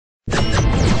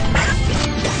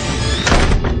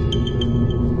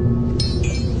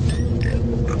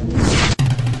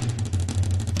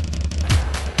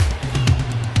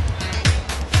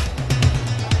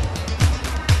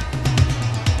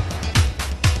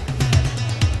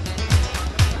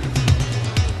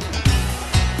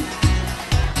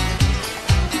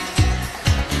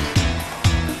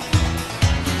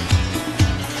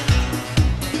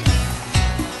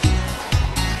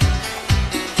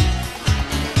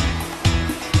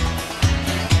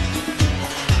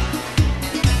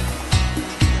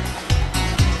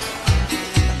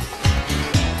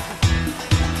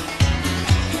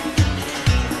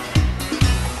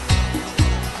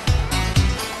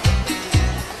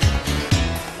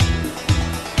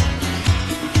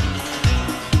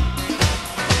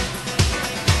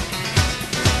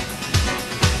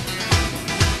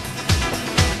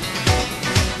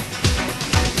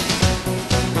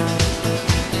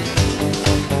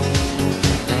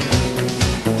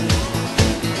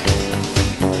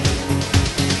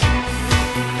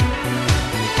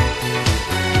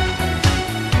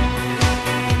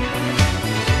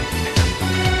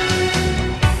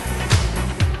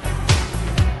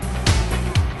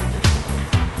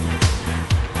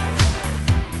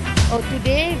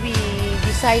today we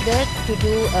decided to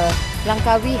do a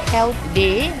Langkawi Health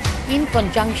Day in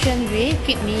conjunction with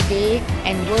Kidney Day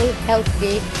and World Health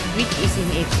Day, which is in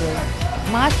April.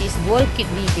 March is World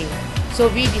Kidney Day.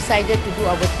 So we decided to do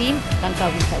our theme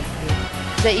Langkawi Health Day.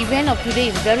 The event of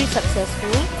today is very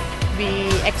successful.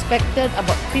 We expected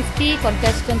about 50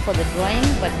 contestants for the drawing,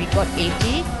 but we got 80,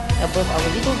 above our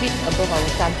little bit above our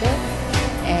target.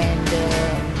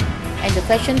 And the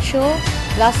fashion show,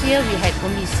 last year we had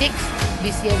only 6,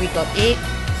 this year we got 8.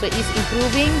 So it's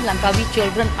improving. Langkawi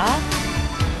children are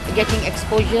getting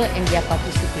exposure and they are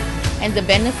participating. And the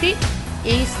benefit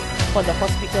is for the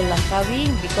hospital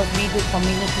Langkawi because we do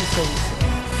community services.